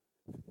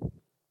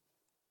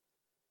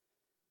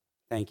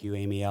Thank you,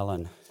 Amy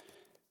Ellen.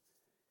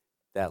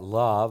 That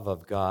love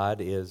of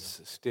God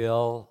is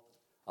still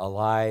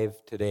alive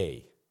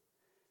today.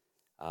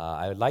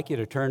 I would like you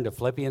to turn to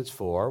Philippians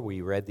 4.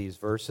 We read these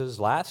verses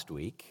last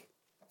week.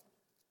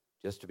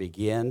 Just to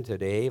begin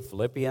today,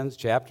 Philippians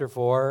chapter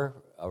 4,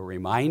 a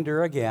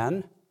reminder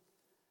again.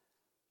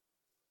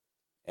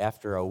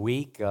 After a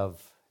week of,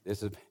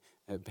 this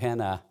has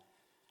been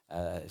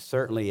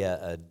certainly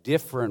a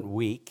different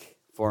week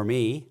for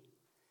me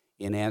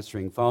in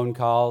answering phone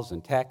calls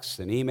and texts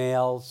and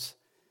emails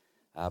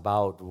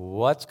about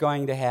what's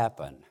going to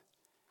happen.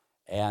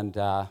 And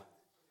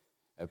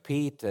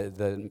Pete,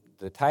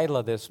 the title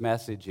of this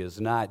message is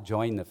not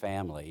Join the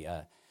Family.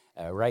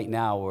 Right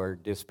now we're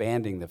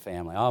disbanding the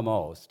family,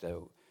 almost,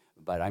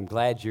 but I'm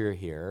glad you're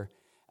here.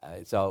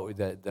 So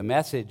the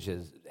message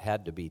has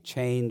had to be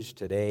changed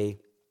today,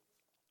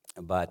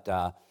 but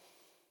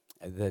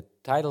the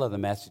title of the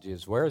message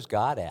is, Where is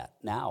God at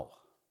now?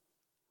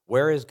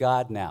 Where is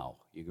God now?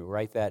 You can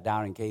write that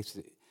down in case,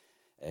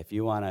 if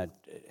you want to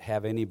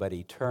have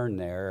anybody turn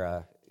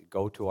there,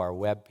 go to our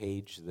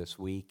webpage this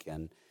week,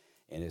 and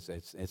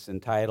it's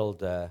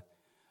entitled,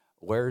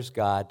 Where's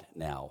God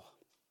Now?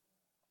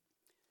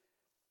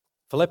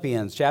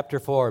 Philippians chapter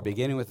 4,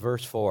 beginning with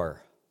verse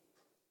 4.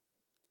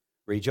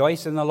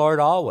 Rejoice in the Lord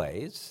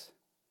always,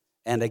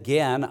 and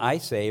again I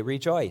say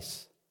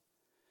rejoice.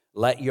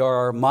 Let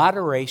your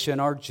moderation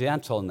or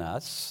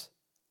gentleness,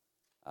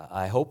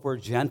 I hope we're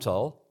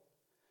gentle,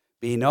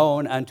 be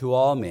known unto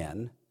all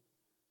men.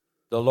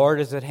 The Lord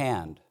is at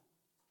hand.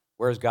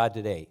 Where's God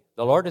today?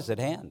 The Lord is at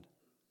hand.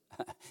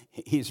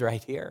 He's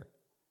right here.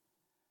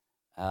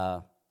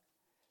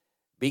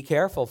 Be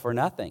careful for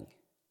nothing,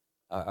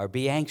 or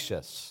be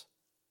anxious.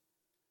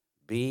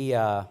 Be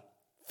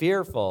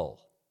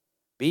fearful.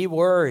 Be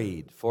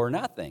worried for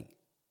nothing.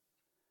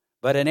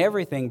 But in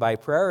everything by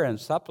prayer and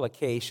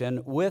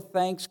supplication with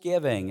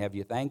thanksgiving. Have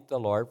you thanked the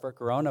Lord for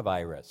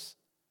coronavirus?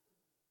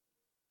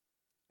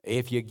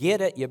 If you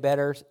get it, you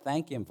better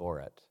thank Him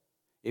for it.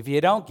 If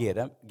you don't get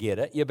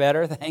it, you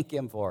better thank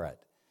Him for it.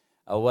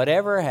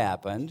 Whatever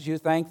happens, you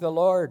thank the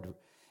Lord.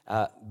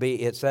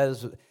 It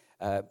says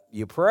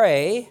you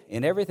pray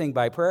in everything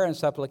by prayer and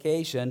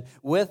supplication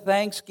with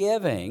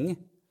thanksgiving.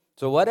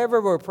 So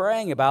whatever we're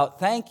praying about,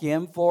 thank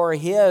Him for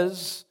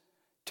His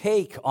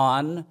take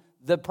on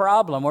the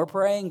problem we're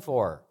praying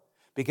for.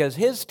 Because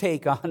His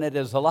take on it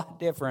is a lot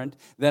different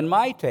than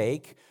my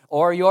take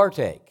or your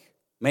take.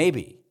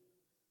 Maybe.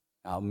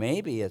 Now,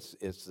 maybe it's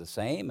the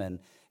same, and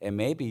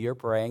maybe you're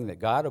praying that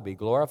God will be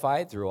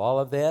glorified through all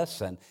of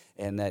this,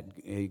 and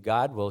that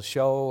God will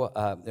show,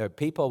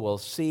 people will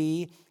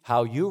see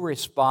how you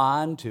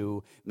respond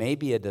to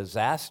maybe a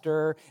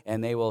disaster,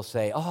 and they will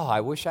say, oh, I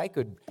wish I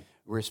could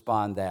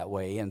respond that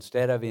way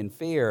instead of in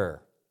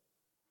fear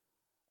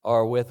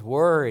or with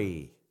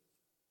worry.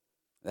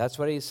 That's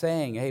what he's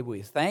saying. Hey,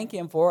 we thank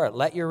Him for it.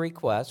 Let your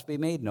requests be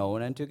made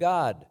known unto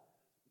God,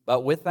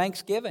 but with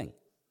thanksgiving.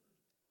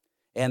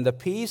 And the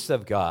peace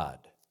of God.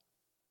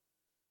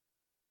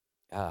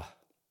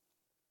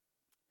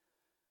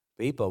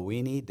 People,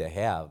 we need to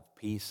have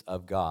peace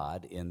of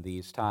God in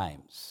these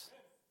times.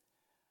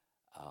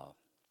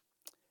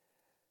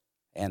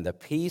 And the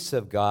peace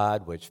of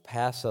God, which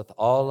passeth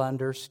all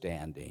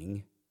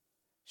understanding,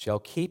 shall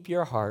keep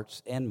your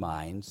hearts and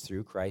minds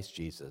through Christ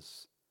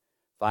Jesus.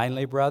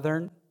 Finally,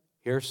 brethren,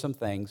 here's some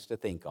things to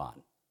think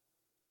on.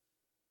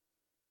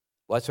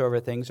 Whatsoever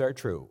things are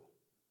true,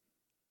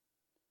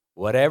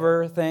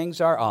 whatever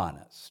things are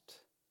honest,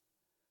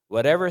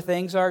 whatever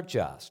things are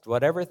just,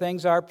 whatever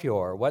things are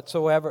pure,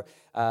 whatsoever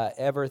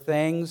ever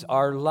things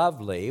are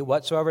lovely,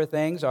 whatsoever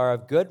things are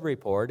of good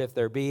report, if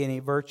there be any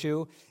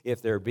virtue,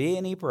 if there be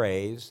any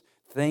praise,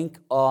 think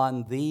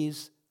on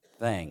these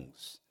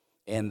things,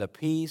 and the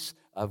peace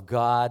of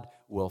God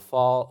will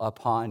fall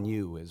upon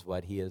you, is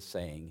what he is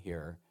saying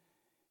here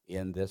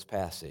in this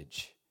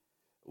passage.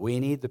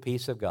 We need the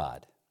peace of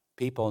God.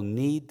 People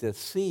need to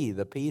see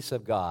the peace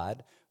of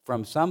God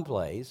from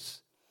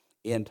someplace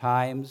in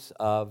times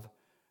of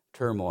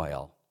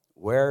turmoil.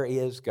 Where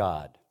is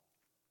God?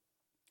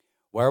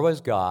 Where was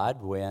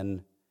God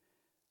when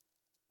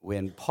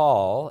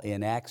Paul,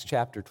 in Acts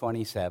chapter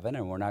 27,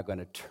 and we're not going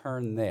to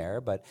turn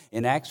there, but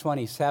in Acts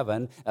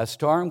 27, a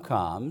storm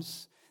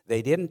comes.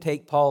 They didn't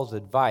take Paul's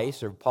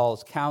advice or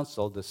Paul's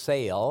counsel to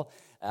sail.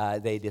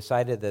 They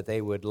decided that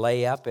they would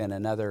lay up in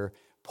another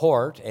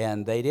port,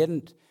 and they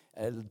didn't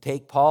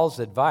take Paul's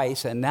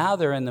advice, and now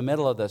they're in the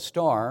middle of the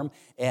storm,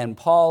 and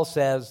Paul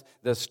says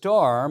the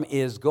storm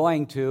is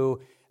going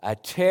to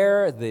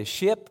tear the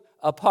ship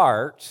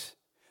apart,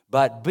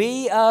 but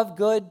be of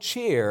good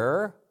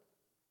cheer,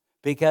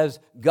 because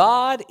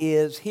God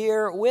is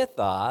here with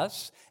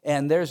us,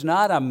 and there's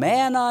not a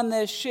man on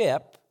this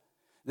ship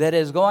that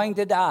is going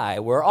to die.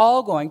 We're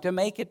all going to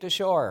make it to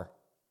shore.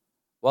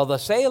 Well, the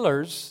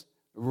sailors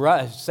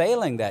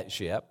sailing that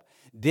ship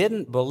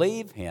didn't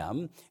believe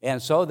him,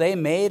 and so they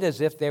made as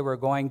if they were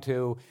going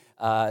to,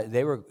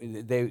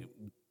 they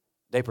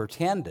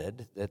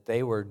pretended that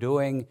they were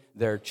doing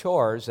their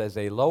chores as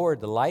they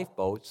lowered the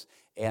lifeboats,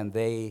 and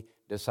they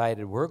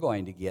decided we're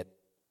going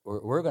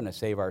to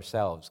save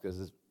ourselves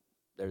because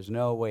there's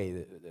no way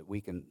that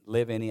we can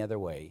live any other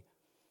way.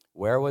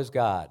 Where was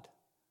God?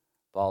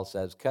 Paul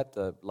says, cut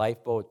the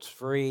lifeboats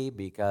free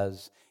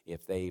because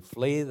if they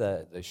flee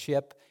the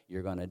ship,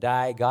 you're going to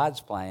die. God's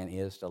plan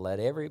is to let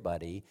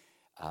everybody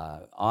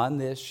on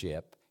this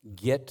ship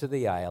get to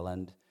the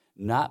island,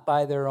 not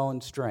by their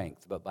own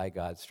strength, but by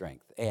God's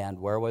strength. And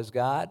where was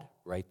God?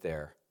 Right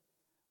there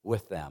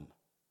with them.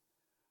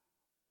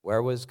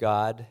 Where was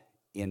God?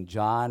 In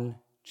John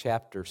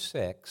chapter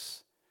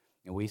 6,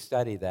 and we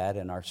study that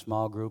in our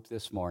small group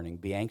this morning.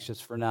 Be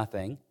anxious for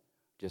nothing.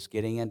 Just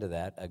getting into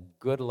that. A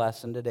good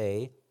lesson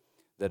today.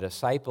 The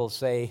disciples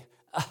say,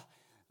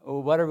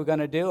 what are we going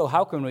to do?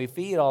 How can we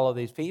feed all of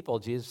these people?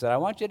 Jesus said, I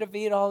want you to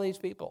feed all these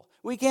people.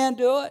 We can't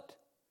do it.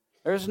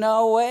 There's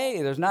no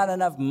way. There's not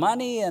enough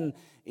money in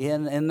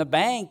the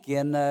bank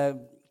in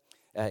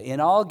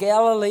all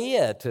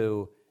Galilee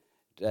to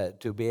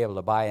be able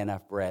to buy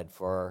enough bread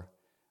for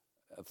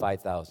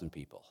 5,000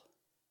 people.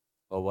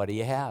 Well, what do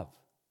you have?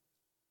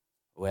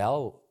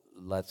 Well,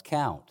 let's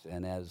count.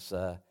 And as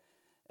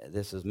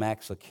this is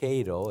Max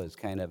Lucado is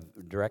kind of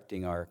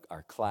directing our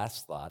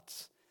class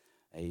thoughts,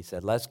 he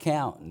said, let's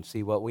count and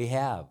see what we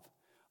have.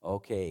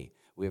 Okay,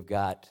 we've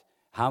got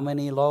how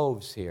many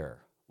loaves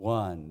here?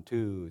 1,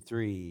 2,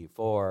 3,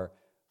 4,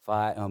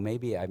 5. Oh,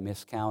 maybe I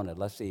miscounted.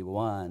 Let's see.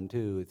 1,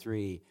 2,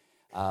 3.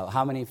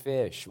 How many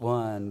fish?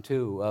 1,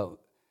 2. Oh,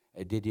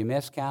 did you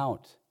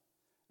miscount?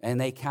 And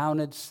they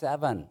counted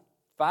 7.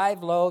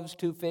 5 loaves,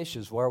 2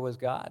 fishes. Where was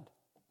God?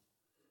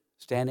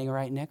 Standing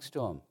right next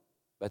to them.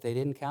 But they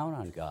didn't count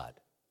on God.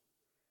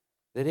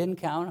 They didn't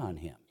count on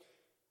him.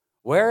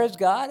 Where is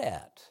God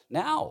at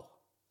now?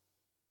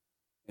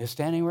 Is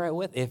standing right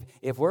with.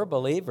 If we're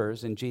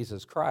believers in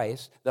Jesus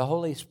Christ, the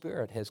Holy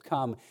Spirit has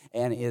come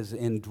and is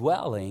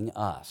indwelling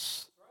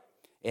us.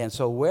 And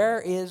so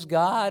where is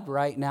God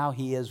right now?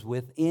 He is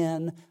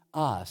within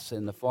us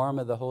in the form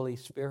of the Holy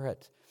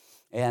Spirit.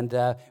 And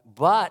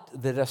but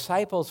the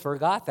disciples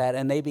forgot that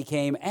and they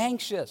became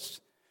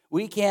anxious.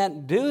 We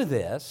can't do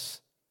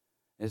this.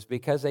 It's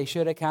because they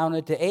should have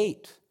counted to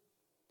 8.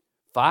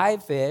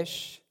 5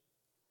 fish,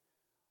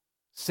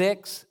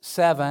 6,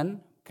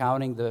 7,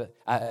 counting the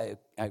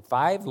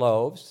 5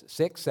 loaves,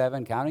 6,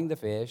 7, counting the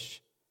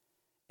fish,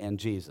 and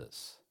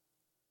Jesus.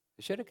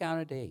 They should have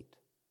counted to 8.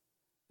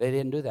 They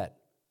didn't do that.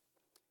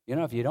 You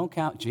know, if you don't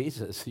count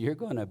Jesus, you're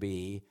going to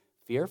be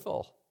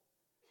fearful.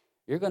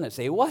 You're going to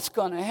say, what's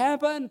going to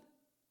happen?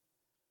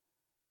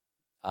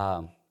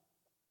 For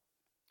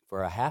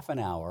a half an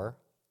hour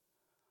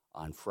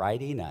on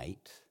Friday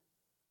night,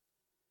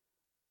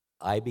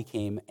 I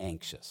became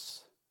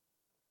anxious.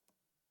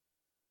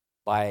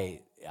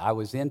 I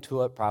was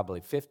into it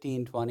probably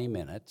 15, 20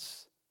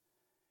 minutes,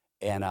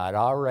 and I'd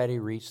already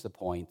reached the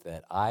point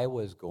that I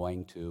was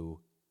going to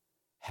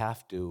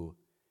have to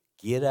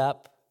get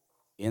up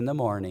in the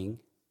morning,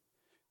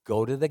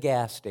 go to the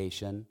gas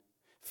station,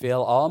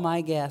 fill all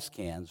my gas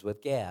cans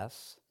with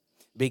gas,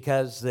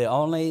 because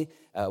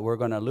we're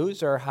going to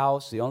lose our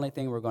house. The only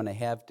thing we're going to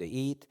have to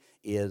eat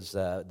is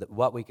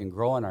what we can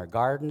grow in our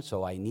garden.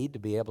 So I need to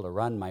be able to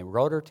run my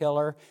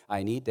rototiller.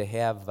 I need to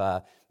have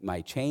run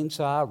my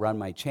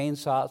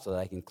chainsaw so that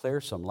I can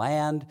clear some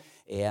land.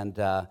 And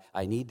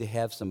I need to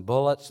have some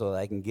bullets so that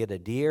I can get a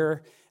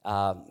deer.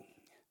 I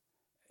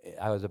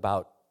was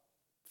about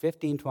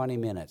 15, 20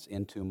 minutes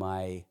into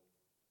my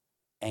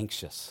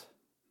anxious.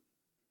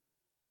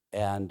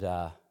 And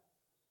then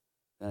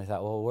I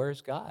thought, well,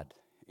 where's God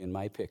in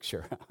my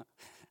picture?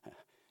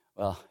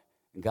 Well,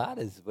 God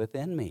is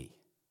within me.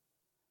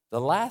 The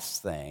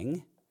last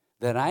thing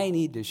that I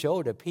need to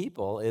show to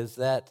people is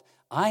that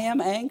I am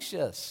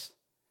anxious.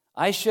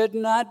 I should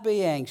not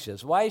be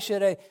anxious. Why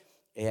should I?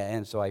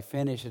 And so I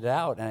finished it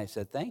out, and I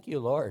said, thank you,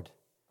 Lord.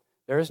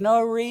 There is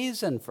no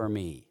reason for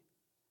me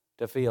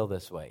to feel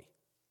this way.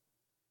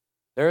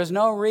 There is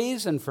no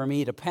reason for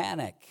me to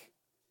panic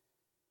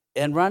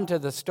and run to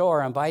the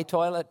store and buy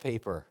toilet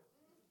paper.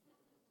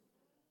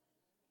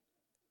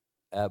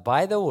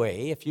 By the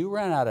way, if you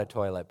run out of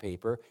toilet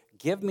paper,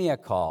 give me a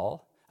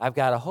call. I've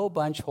got a whole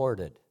bunch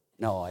hoarded.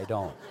 No, I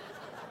don't.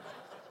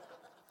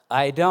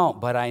 I don't,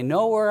 but I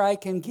know where I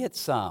can get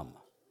some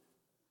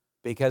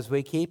because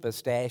we keep a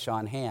stash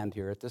on hand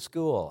here at the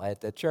school, at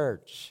the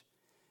church.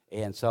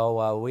 And so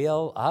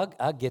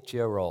I'll get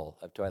you a roll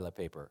of toilet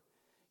paper.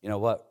 You know,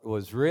 what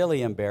was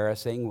really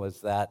embarrassing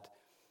was that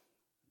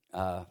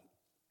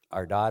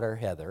our daughter,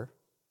 Heather,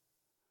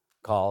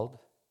 called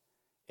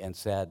and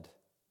said,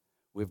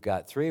 we've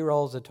got 3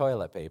 rolls of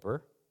toilet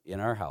paper in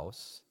our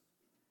house.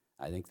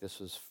 I think this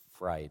was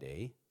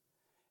Friday.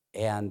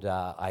 And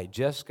I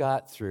just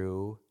got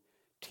through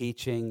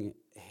teaching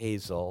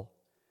Hazel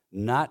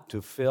not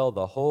to fill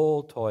the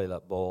whole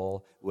toilet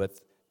bowl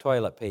with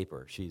toilet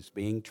paper. She's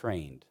being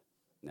trained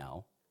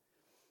now.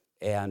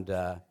 And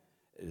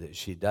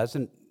she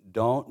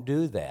don't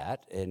do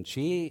that. And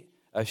she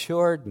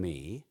assured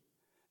me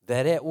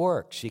that it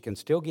works. She can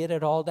still get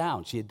it all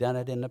down. She had done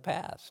it in the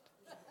past.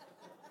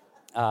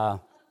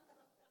 And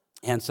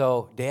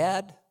so,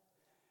 Dad,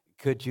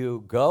 could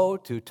you go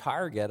to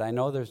Target? I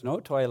know there's no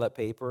toilet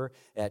paper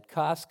at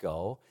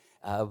Costco,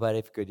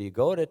 but could you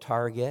go to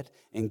Target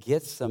and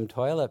get some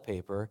toilet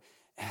paper?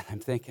 And I'm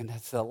thinking,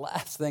 that's the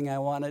last thing I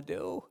want to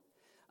do.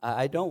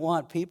 I don't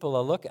want people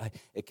to look.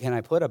 Can I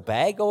put a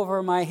bag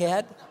over my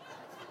head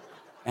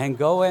and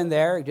go in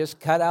there, just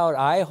cut out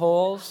eye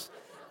holes,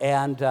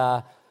 and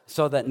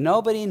so that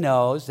nobody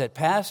knows that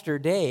Pastor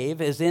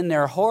Dave is in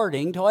there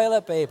hoarding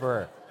toilet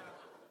paper?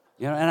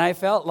 And I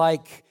felt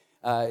like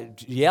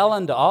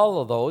yelling to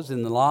all of those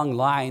in the long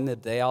line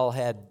that they all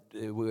had.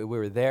 We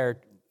were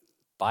there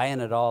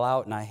buying it all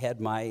out, and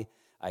I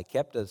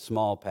kept a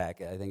small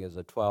pack. I think it was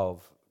a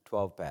 12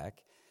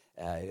 pack.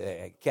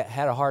 I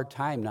had a hard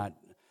time not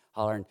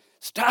hollering,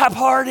 "Stop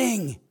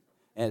hoarding!"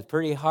 And it's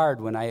pretty hard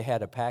when I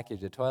had a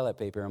package of toilet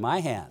paper in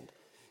my hand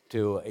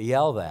to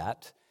yell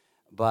that.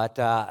 But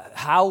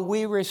how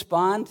we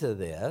respond to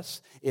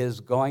this is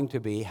going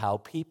to be how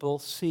people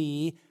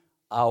see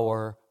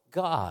our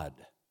God.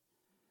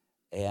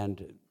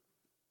 And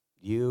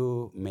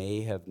you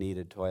may have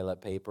needed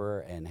toilet paper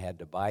and had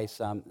to buy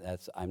some.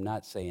 I'm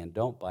not saying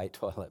don't buy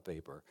toilet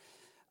paper.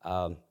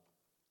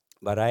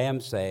 But I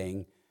am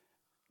saying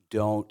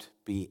don't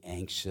be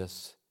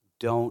anxious.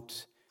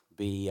 Don't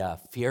be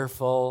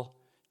fearful.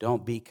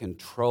 Don't be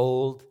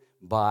controlled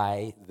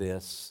by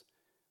this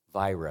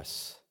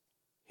virus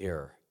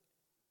here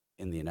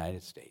in the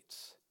United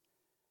States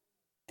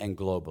and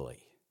globally.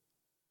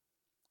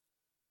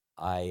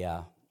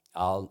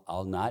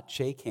 I'll not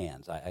shake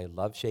hands. I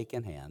love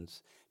shaking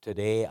hands.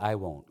 Today I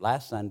won't.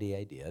 Last Sunday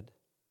I did.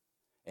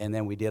 And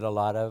then we did a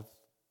lot of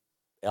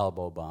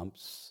elbow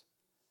bumps.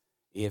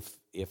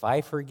 If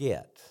I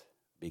forget,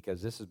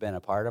 because this has been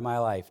a part of my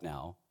life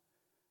now,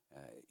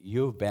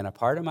 you've been a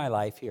part of my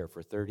life here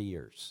for 30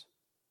 years.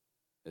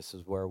 This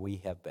is where we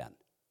have been.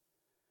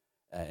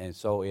 And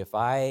so if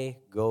I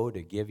go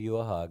to give you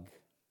a hug,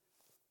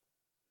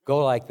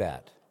 go like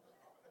that.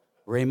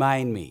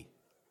 Remind me.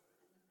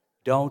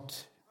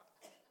 Don't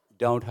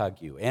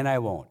hug you. And I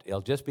won't.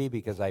 It'll just be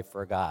because I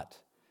forgot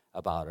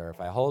about it. Or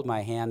if I hold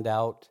my hand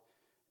out,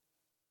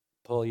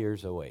 pull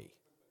yours away.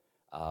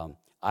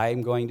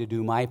 I'm going to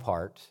do my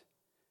part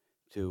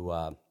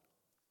to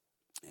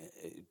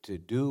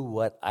do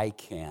what I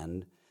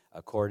can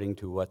according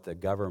to what the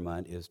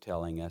government is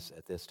telling us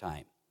at this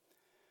time.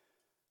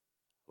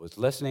 I was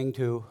listening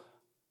to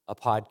a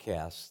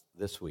podcast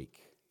this week.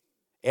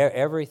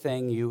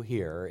 Everything you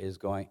hear is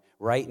going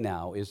right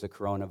now is the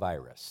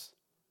coronavirus.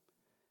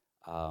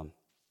 Cheryl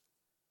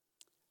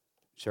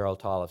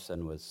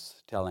Tollefson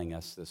was telling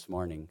us this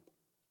morning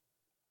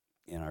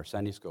in our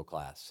Sunday school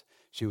class.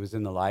 She was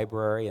in the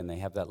library, and they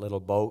have that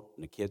little boat,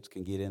 and the kids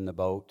can get in the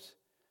boat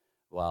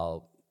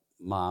while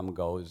mom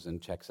goes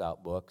and checks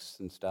out books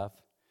and stuff.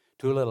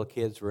 2 little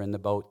kids were in the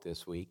boat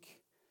this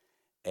week,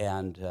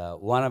 and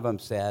one of them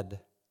said,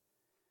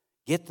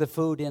 "Get the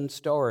food in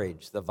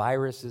storage. The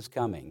virus is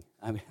coming."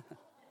 I mean,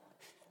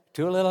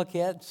 2 little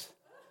kids,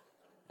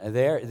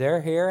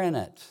 they're hearing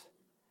it.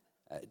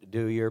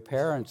 Do your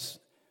parents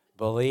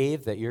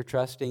believe that you're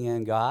trusting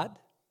in God?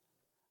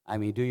 I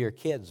mean, do your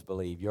kids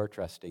believe you're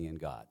trusting in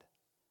God?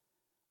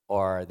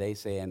 Or are they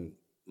saying,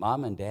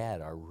 "Mom and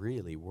Dad are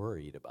really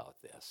worried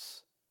about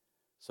this,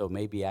 so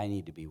maybe I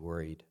need to be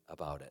worried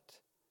about it"?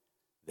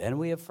 Then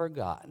we have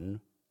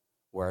forgotten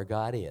where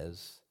God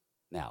is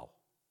now.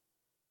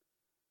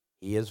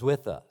 He is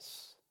with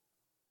us.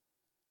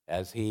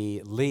 As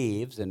he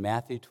leaves in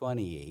Matthew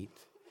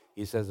 28,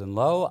 he says, "And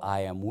lo,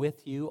 I am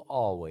with you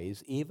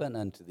always, even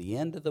unto the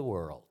end of the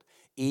world."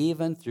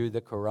 Even through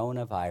the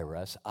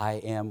coronavirus, I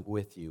am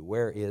with you.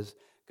 Where is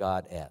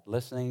God at?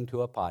 Listening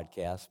to a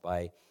podcast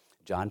by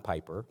John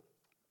Piper,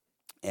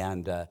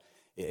 and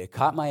it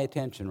caught my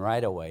attention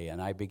right away,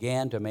 and I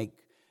began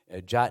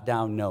to jot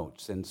down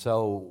notes. And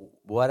so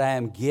what I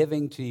am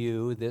giving to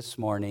you this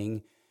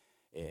morning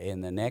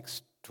in the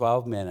next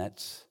 12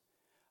 minutes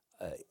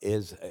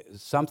is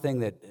something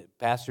that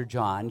Pastor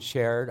John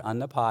shared on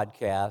the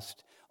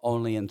podcast,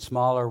 only in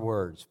smaller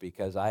words,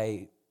 because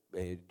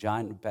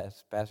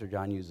Pastor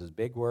John uses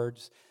big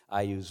words,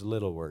 I use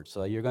little words.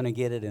 So you're going to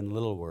get it in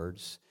little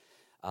words.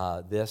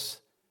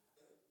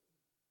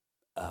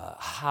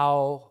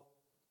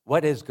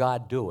 What is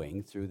God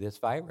doing through this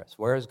virus?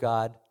 Where is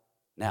God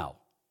now?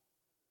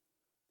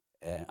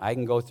 And I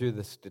can go through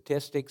the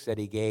statistics that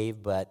he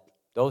gave, but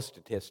those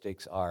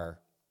statistics are,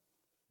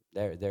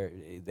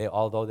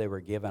 although they were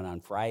given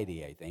on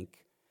Friday, I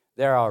think,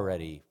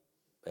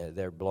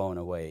 they're blown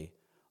away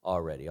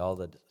already, all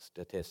the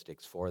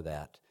statistics for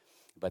that.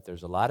 But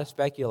there's a lot of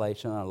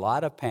speculation, a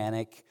lot of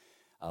panic,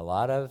 a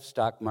lot of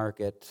stock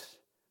market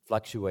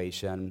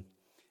fluctuation.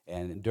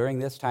 And during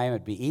this time,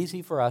 it'd be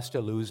easy for us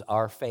to lose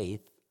our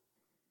faith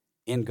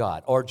in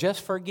God or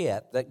just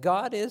forget that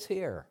God is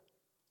here.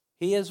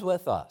 He is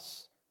with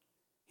us.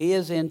 He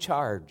is in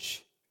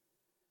charge.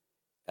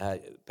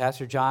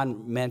 Pastor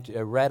John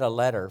read a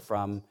letter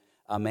from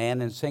a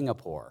man in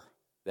Singapore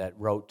that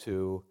wrote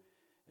to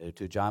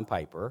John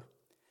Piper,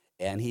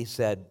 and he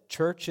said,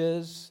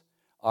 churches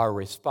are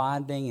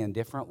responding in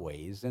different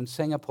ways in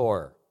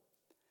Singapore.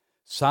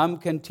 Some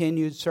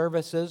continued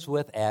services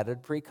with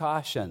added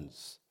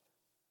precautions,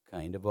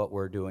 kind of what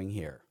we're doing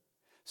here.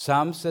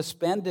 Some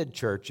suspended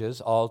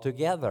churches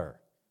altogether,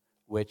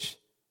 which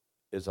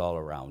is all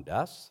around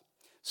us.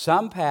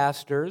 Some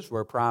pastors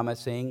were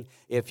promising,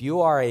 if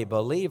you are a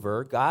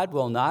believer, God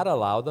will not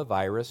allow the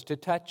virus to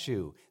touch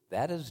you.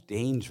 That is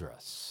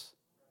dangerous,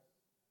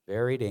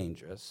 very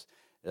dangerous.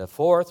 The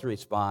fourth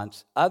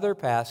response, other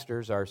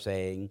pastors are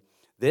saying,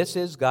 this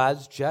is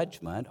God's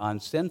judgment on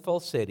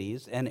sinful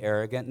cities and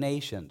arrogant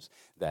nations.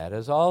 That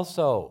is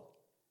also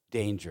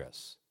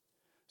dangerous.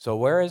 So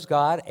where is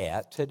God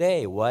at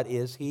today? What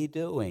is he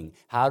doing?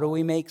 How do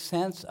we make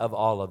sense of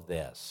all of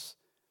this?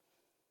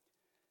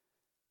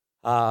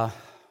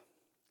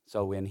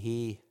 So when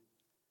he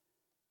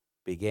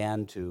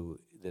began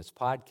this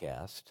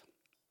podcast,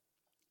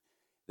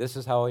 this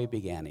is how he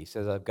began. He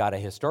says, I've got a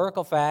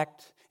historical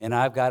fact and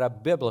I've got a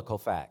biblical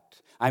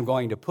fact. I'm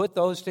going to put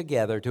those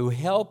together to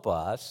help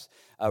us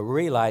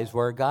realize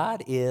where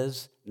God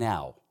is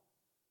now.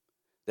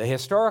 The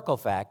historical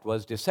fact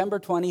was December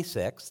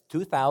 26,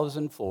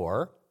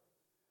 2004,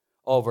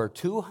 over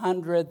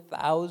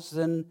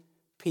 200,000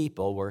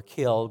 people were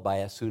killed by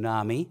a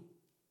tsunami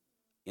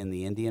in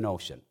the Indian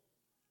Ocean,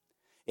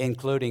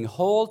 including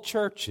whole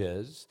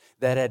churches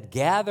that had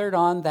gathered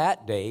on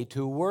that day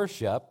to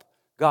worship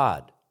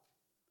God,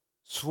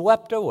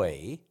 swept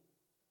away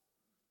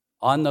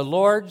on the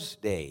Lord's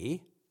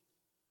day,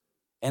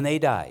 and they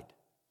died.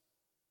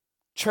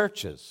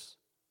 Churches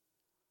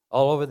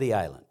all over the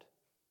island.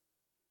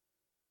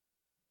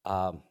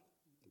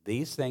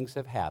 These things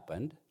have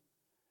happened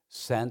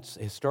since,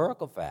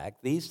 historical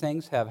fact, these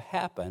things have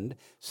happened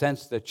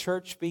since the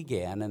church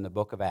began in the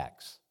book of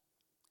Acts.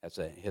 That's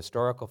a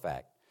historical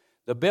fact.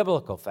 The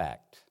biblical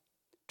fact,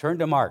 turn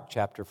to Mark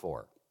chapter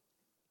 4.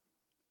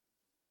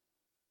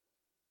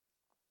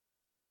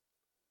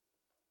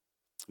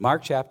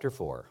 Mark chapter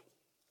 4.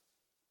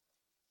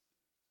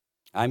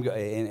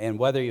 And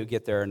whether you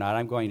get there or not,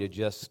 I'm going to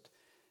just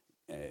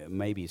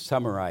maybe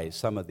summarize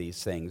some of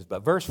these things.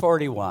 But verse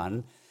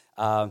 41,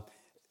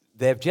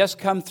 they've just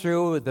come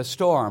through the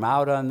storm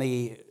out on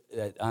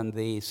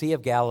the Sea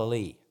of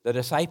Galilee, the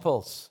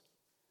disciples.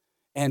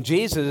 And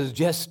Jesus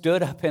just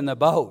stood up in the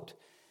boat,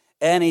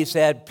 and he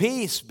said,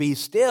 peace, be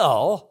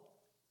still,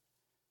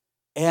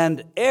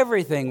 and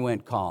everything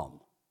went calm.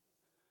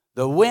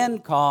 The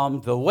wind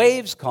calmed, the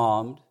waves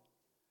calmed,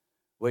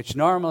 which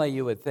normally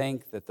you would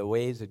think that the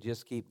waves would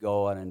just keep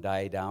going and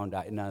die down.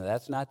 No,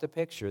 that's not the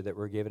picture that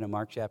we're given in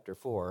Mark chapter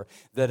 4.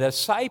 The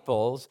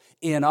disciples,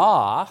 in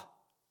awe,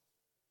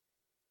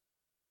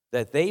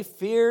 that they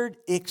feared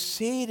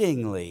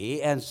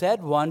exceedingly, and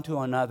said one to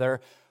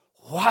another,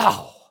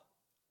 wow,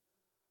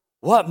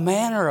 what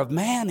manner of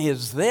man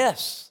is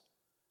this,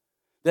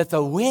 that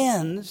the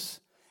winds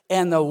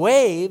and the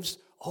waves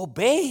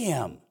obey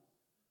him?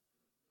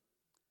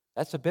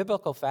 That's a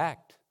biblical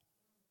fact.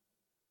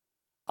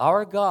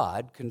 Our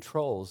God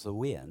controls the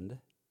wind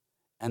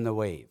and the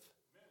wave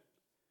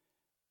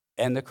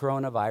and the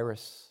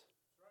coronavirus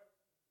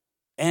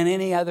and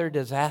any other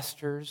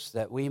disasters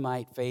that we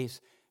might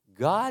face.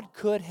 God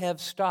could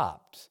have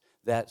stopped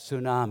that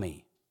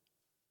tsunami.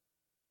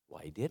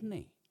 Why didn't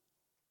he?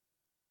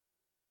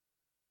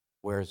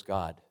 Where's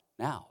God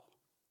now?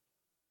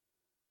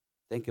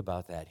 Think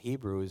about that.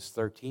 Hebrews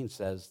 13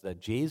 says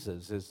that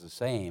Jesus is the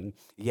same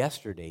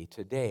yesterday,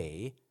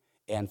 today,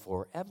 and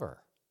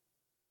forever.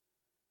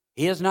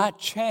 He has not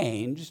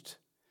changed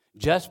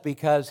just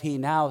because he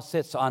now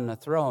sits on the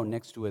throne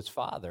next to his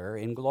Father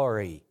in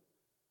glory.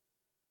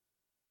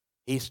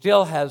 He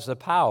still has the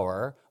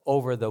power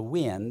over the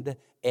wind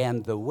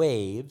and the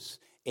waves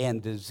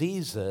and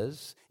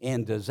diseases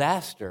and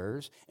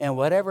disasters and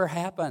whatever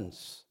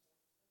happens.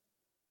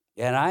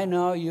 And I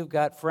know you've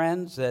got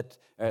friends that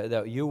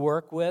you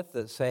work with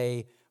that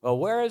say, well,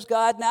 where is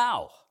God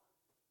now?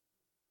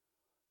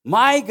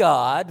 My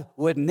God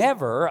would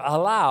never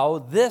allow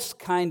this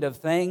kind of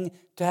thing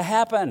to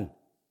happen.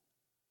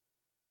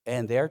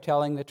 And they're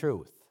telling the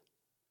truth.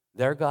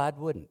 Their God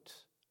wouldn't.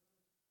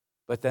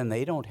 But then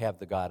they don't have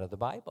the God of the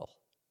Bible.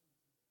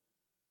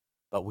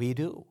 But we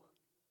do.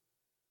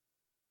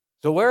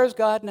 So where is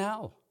God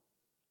now?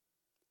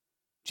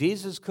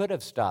 Jesus could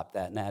have stopped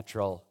that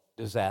natural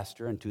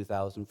disaster in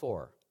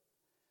 2004,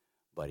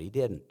 but he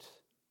didn't.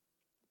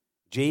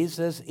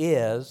 Jesus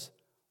is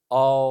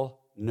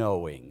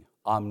all-knowing.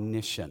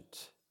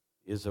 Omniscient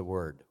is a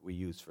word we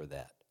use for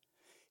that.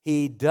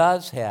 He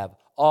does have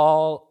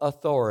all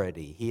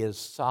authority. He is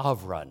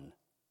sovereign,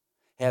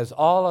 has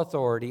all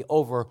authority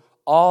over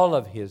all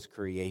of his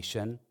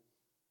creation,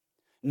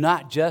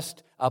 not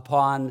just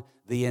upon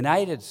the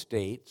United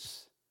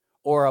States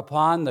or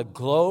upon the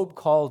globe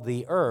called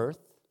the earth,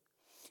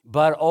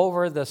 but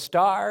over the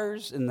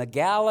stars and the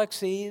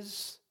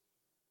galaxies.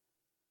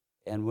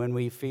 And when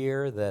we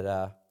fear that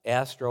an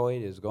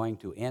asteroid is going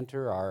to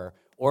enter our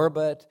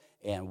orbit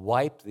and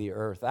wipe the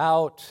earth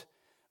out,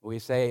 we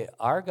say,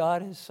 our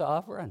God is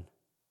sovereign.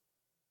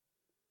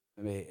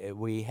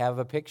 We have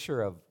a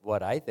picture of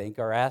what I think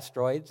are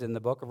asteroids in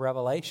the book of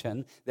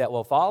Revelation that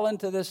will fall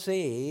into the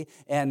sea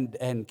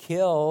and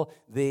kill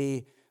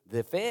the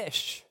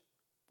fish.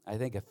 I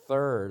think a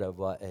third of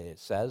what it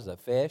says, the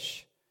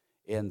fish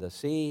in the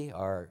sea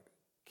are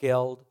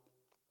killed.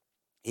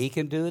 He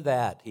can do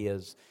that. He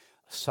is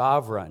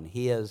sovereign.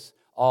 He is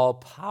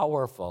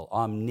all-powerful,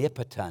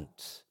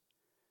 omnipotent.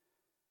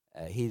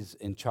 He's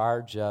in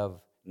charge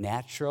of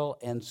natural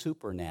and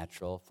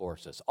supernatural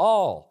forces,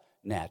 all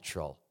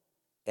natural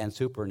and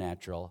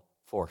supernatural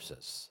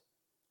forces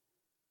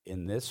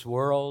in this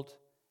world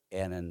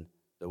and in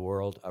the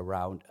world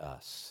around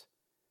us.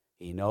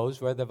 He knows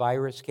where the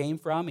virus came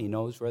from. He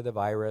knows where the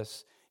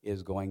virus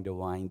is going to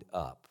wind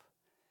up.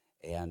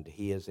 And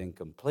he is in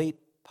complete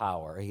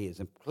power. He is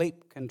in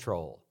complete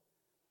control.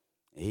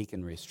 He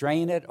can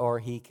restrain it or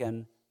he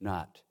can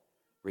not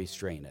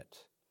restrain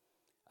it.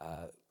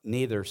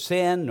 Neither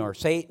sin, nor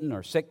Satan,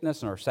 nor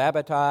sickness, nor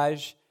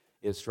sabotage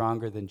is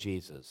stronger than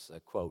Jesus. A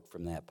quote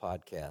from that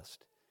podcast.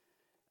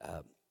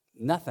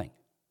 Nothing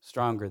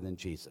stronger than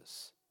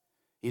Jesus.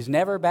 He's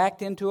never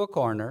backed into a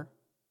corner.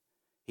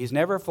 He's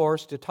never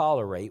forced to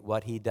tolerate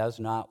what he does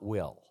not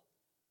will.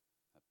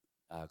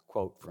 A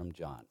quote from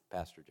John,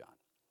 Pastor John.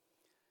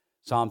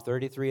 Psalm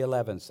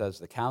 33:11 says,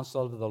 "The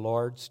counsel of the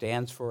Lord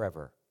stands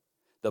forever.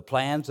 The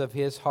plans of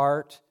his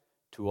heart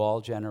to all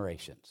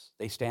generations."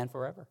 They stand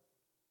forever.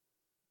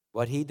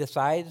 What he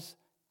decides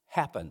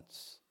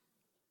happens.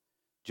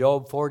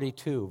 Job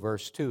 42,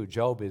 verse 2,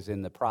 Job is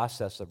in the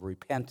process of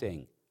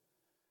repenting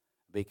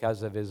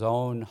because of his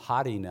own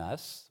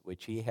haughtiness,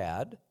 which he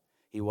had.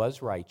 He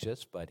was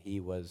righteous, but he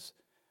was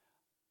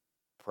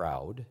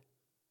proud.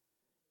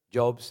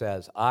 Job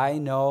says, "I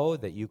know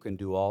that you can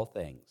do all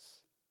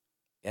things,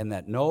 and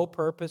that no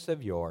purpose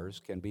of yours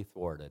can be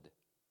thwarted."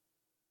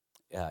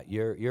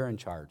 You're in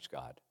charge,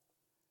 God.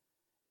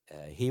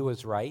 He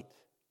was right,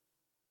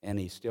 and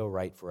he's still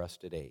right for us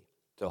today.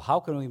 So how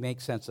can we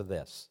make sense of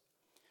this?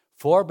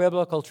 4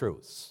 biblical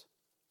truths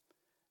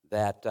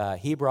that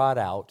he brought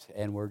out,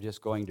 and we're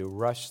just going to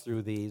rush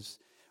through these.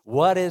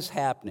 What is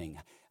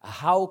happening?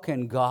 How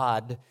can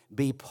God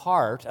be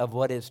part of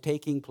what is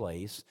taking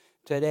place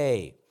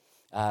today?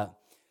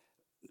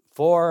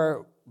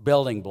 4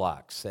 building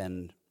blocks,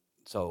 and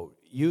so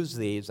use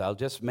these. I'll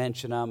just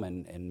mention them,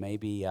 and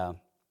maybe,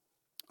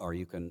 or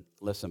you can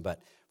listen.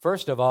 But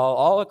first of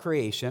all of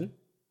creation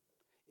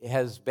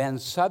has been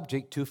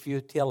subject to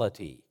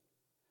futility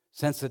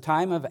since the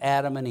time of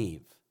Adam and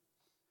Eve.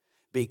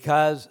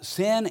 Because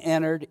sin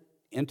entered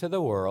into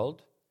the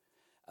world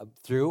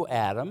through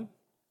Adam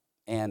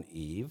and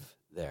Eve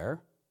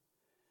there,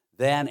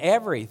 then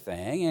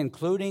everything,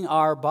 including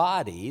our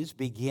bodies,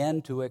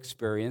 began to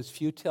experience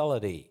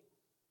futility.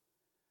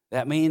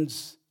 That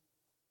means,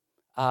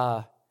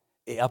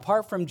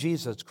 apart from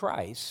Jesus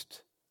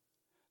Christ,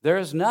 there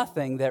is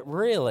nothing that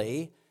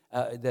really,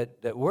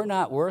 that we're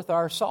not worth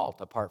our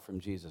salt apart from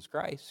Jesus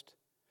Christ.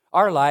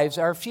 Our lives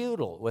are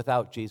futile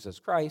without Jesus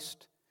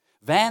Christ.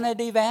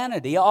 Vanity,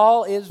 vanity,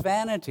 all is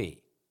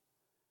vanity,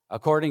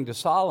 according to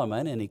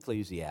Solomon in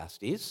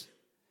Ecclesiastes.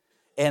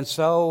 And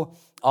so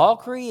all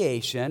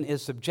creation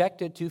is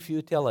subjected to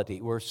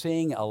futility. We're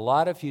seeing a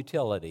lot of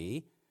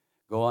futility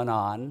going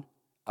on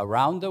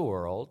around the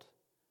world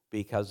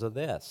because of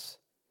this.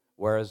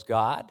 Whereas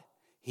God,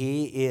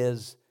 he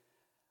is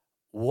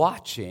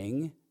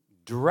watching,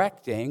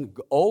 directing,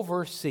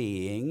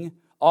 overseeing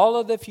all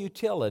of the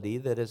futility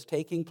that is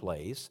taking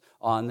place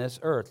on this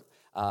earth.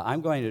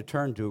 I'm going to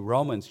turn to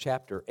Romans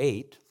chapter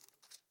 8,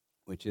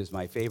 which is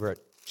my favorite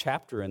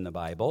chapter in the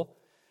Bible.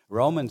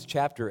 Romans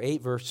chapter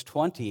 8, verse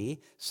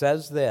 20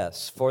 says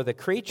this, "For the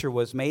creature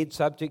was made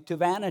subject to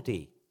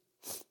vanity."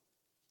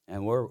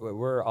 And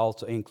we're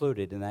also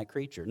included in that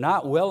creature.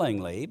 "Not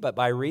willingly, but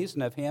by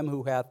reason of him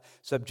who hath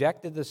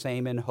subjected the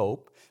same in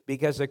hope,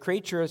 because the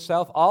creature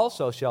itself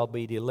also shall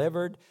be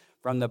delivered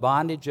from the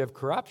bondage of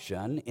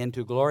corruption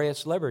into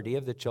glorious liberty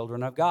of the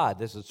children of God."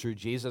 This is through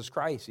Jesus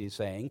Christ, he's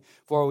saying.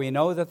 "For we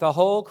know that the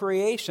whole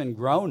creation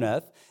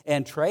groaneth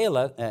and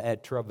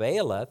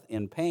travaileth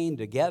in pain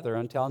together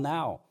until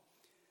now.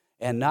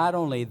 And not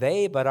only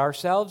they, but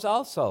ourselves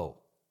also.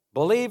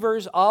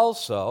 Believers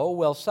also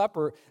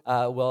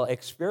will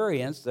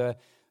experience the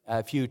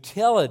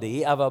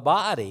futility of a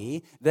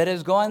body that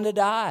is going to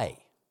die."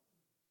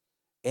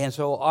 And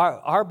so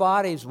our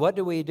bodies, what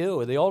do?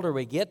 The older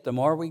we get, the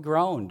more we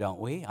groan, don't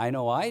we? I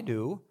know I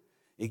do.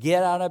 You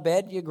get out of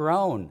bed, you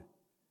groan.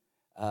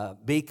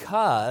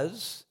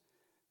 Because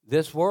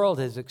this world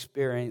is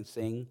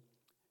experiencing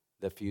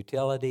the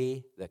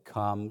futility that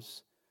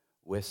comes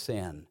with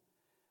sin.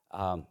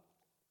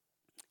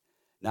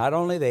 Not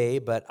only they,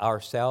 but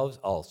ourselves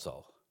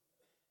also,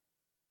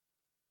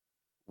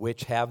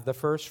 which have the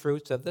first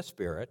fruits of the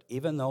Spirit,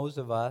 even those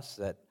of us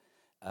that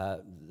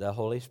the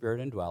Holy Spirit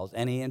indwells,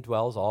 and he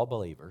indwells all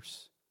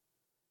believers.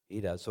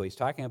 He does. So he's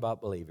talking about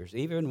believers.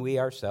 "Even we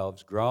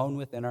ourselves groan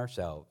within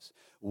ourselves,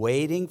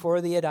 waiting for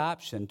the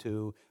adoption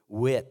to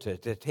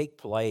take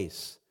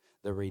place,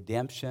 the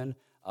redemption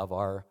of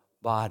our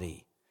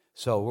body."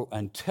 So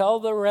until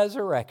the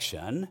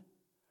resurrection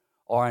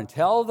or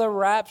until the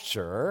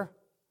rapture,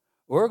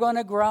 we're going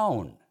to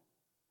groan.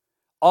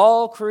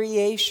 All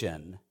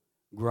creation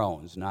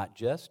groans, not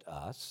just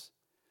us.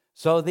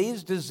 So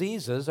these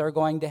diseases are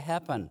going to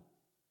happen.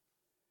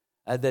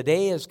 The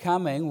day is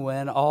coming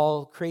when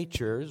all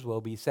creatures will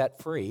be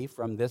set free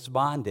from this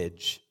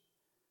bondage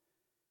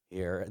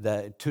here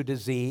to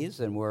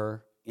disease, and we're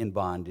in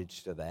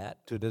bondage to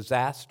that, to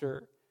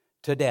disaster,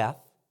 to death.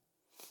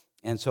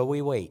 And so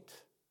we wait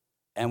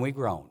and we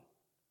groan.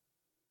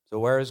 So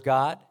where is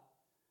God?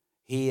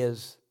 He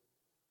is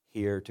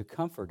here to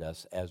comfort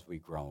us as we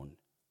groan,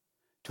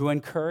 to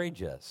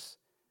encourage us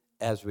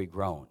as we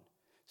groan.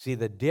 See,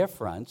 the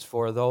difference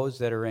for those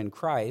that are in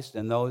Christ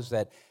and those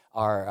that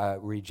are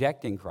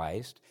rejecting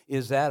Christ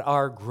is that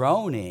our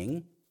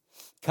groaning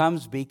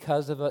comes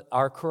because of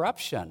our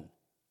corruption,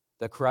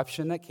 the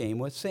corruption that came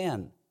with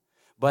sin.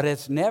 But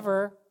it's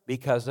never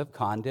because of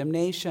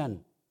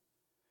condemnation.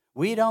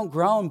 We don't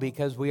groan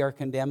because we are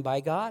condemned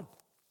by God.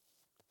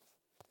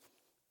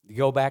 You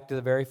go back to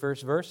the very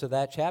first verse of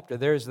that chapter.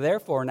 There is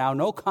therefore now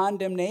no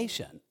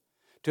condemnation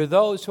to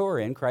those who are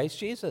in Christ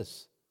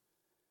Jesus.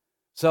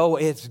 So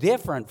it's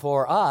different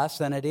for us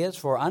than it is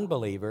for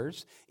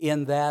unbelievers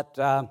in that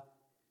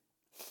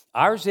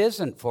ours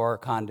isn't for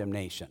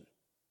condemnation.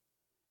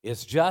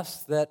 It's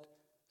just that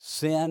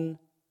sin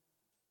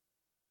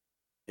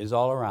is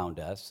all around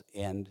us,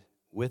 and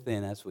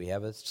within us we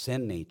have a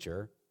sin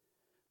nature,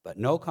 but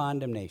no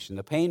condemnation.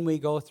 The pain we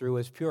go through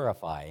is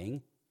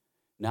purifying,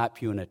 not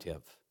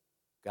punitive.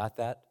 Got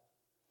that?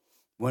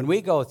 When we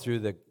go through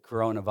the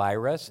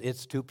coronavirus,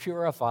 it's to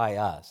purify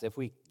us, if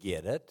we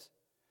get it.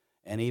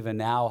 And even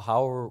now,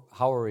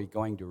 how are we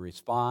going to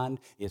respond?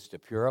 It's to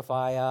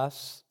purify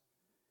us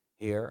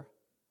here.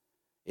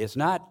 It's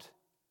not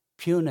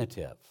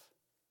punitive.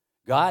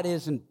 God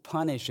isn't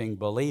punishing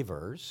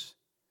believers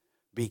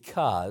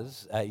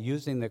because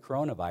using the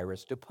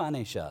coronavirus to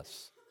punish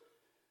us.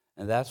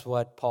 And that's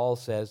what Paul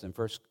says in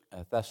 1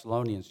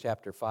 Thessalonians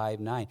chapter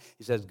 5:9.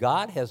 He says,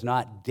 God has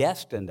not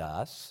destined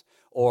us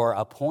or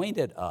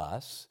appointed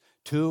us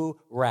to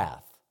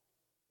wrath.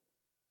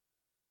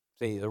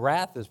 See, the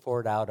wrath is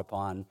poured out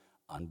upon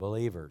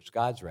unbelievers.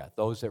 God's wrath,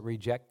 those that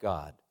reject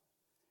God,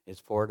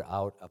 is poured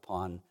out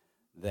upon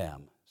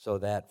them. So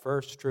that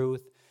first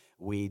truth,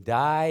 we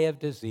die of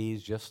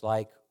disease just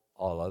like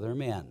all other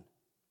men.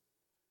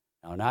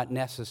 Now, not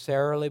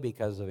necessarily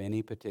because of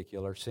any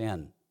particular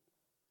sin.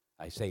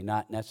 I say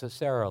not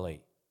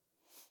necessarily,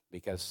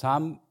 because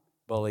some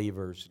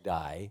believers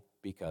die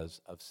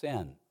because of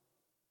sin.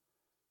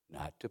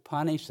 Not to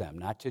punish them,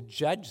 not to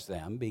judge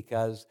them,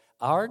 because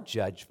our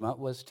judgment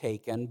was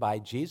taken by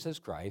Jesus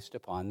Christ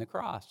upon the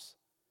cross.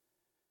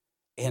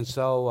 And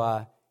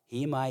so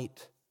he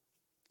might,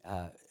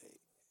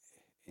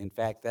 in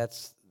fact,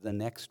 that's the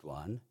next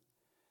one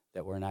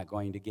that we're not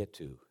going to get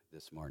to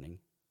this morning.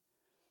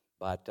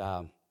 But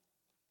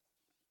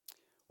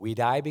we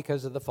die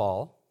because of the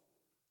fall.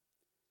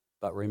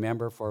 But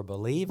remember, for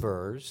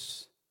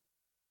believers,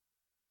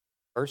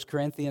 1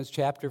 Corinthians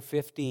chapter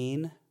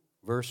 15,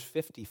 verse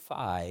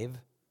 55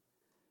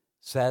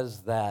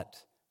 says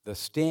that the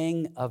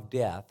sting of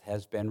death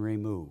has been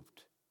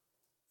removed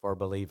for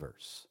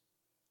believers.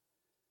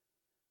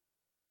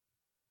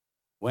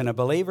 When a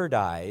believer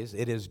dies,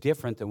 it is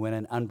different than when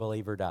an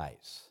unbeliever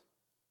dies.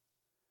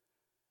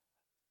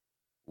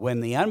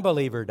 When the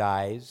unbeliever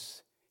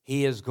dies,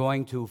 he is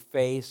going to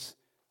face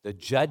the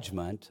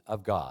judgment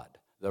of God,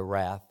 the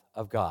wrath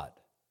of God.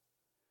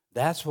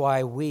 That's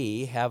why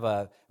we have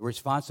a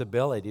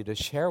responsibility to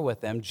share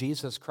with them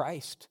Jesus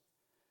Christ,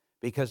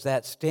 because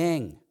that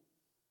sting.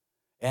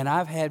 And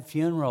I've had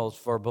funerals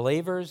for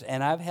believers,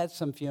 and I've had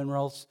some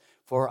funerals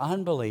for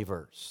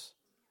unbelievers.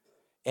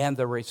 And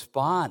the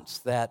response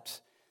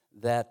that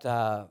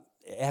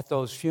at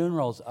those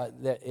funerals,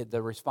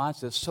 the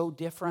response is so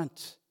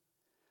different.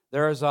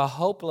 There is a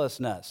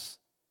hopelessness,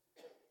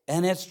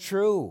 and it's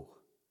true.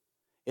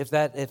 If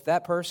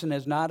that person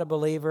is not a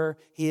believer,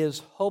 he is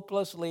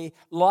hopelessly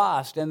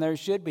lost, and there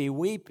should be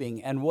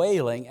weeping and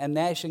wailing and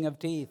gnashing of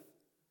teeth.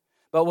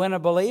 But when a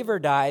believer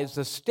dies,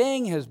 the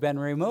sting has been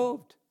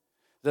removed.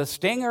 The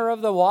stinger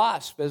of the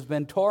wasp has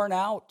been torn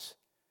out.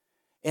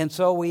 And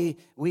so we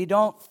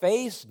don't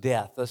face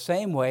death the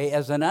same way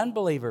as an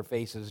unbeliever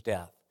faces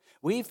death.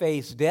 We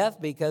face death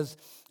because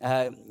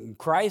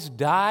Christ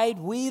died,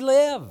 we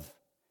live.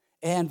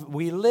 And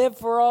we live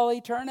for all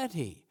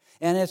eternity.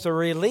 And it's a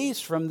release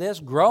from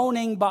this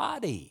groaning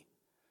body,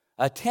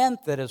 a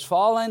tent that has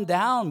fallen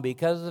down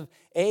because of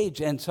age.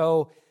 And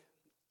so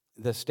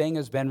the sting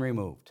has been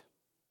removed.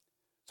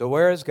 So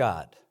where is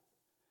God?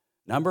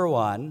 Number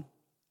one,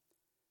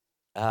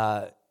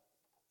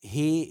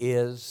 he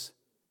is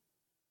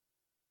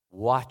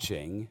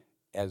watching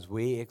as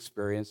we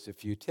experience the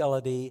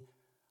futility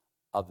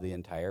of the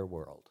entire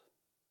world,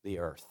 the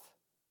earth.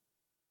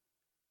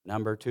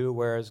 Number two,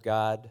 where is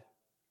God?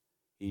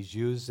 He's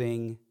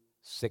using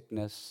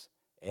sickness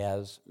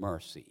as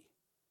mercy.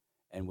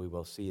 And we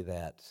will see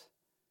that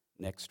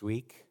next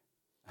week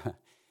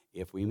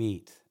if we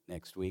meet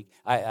next week.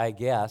 I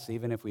guess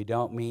even if we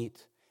don't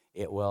meet,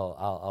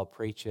 I'll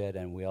preach it,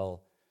 and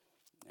we'll,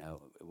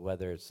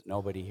 whether it's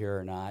nobody here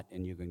or not,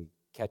 and you can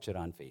catch it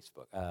on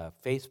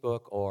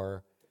Facebook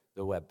or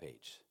the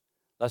webpage.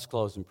 Let's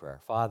close in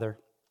prayer. Father,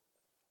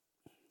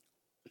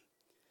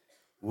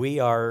 we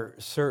are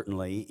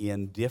certainly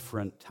in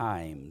different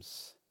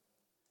times.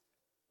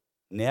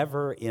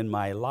 Never in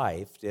my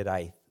life did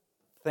I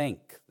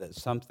think that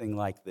something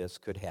like this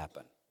could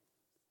happen.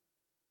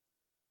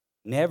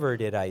 Never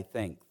did I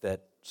think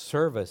that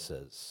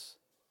services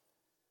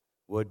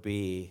would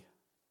be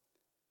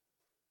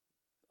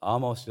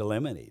almost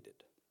eliminated.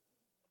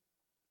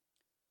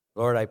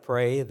 Lord, I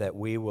pray that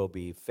we will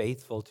be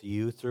faithful to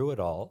you through it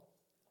all,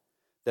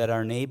 that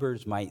our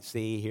neighbors might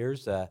see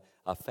here's a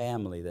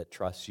family that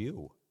trusts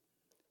you.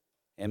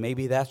 And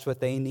maybe that's what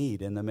they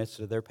need in the midst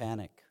of their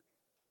panic.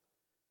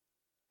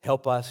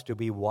 Help us to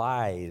be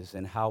wise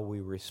in how we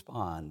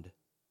respond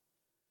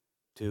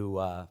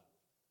to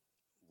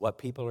what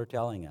people are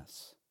telling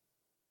us.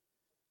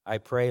 I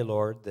pray,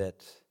 Lord,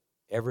 that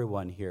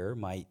everyone here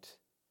might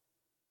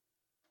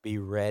be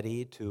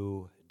ready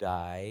to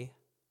die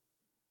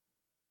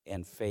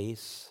and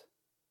face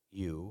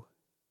you.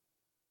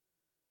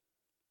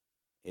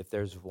 If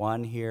there's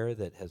one here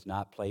that has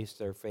not placed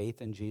their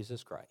faith in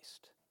Jesus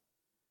Christ,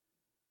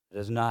 that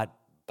has not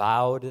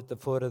bowed at the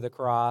foot of the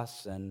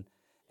cross and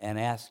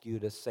asked you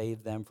to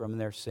save them from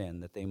their sin,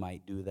 that they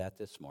might do that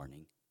this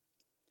morning.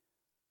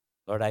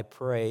 Lord, I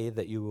pray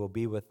that you will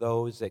be with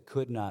those that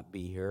could not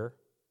be here.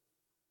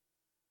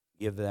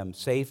 Give them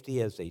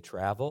safety as they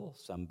travel,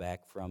 some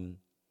back from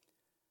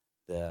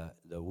the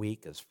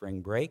week of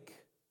spring break.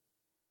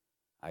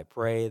 I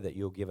pray that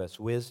you'll give us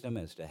wisdom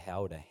as to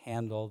how to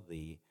handle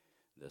the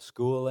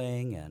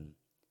schooling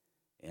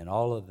and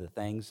all of the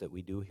things that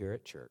we do here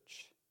at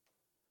church.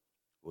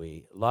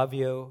 We love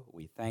you.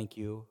 We thank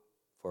you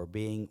for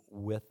being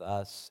with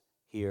us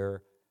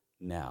here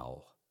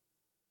now.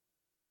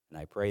 And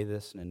I pray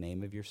this in the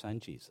name of your Son,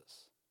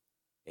 Jesus.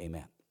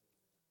 Amen.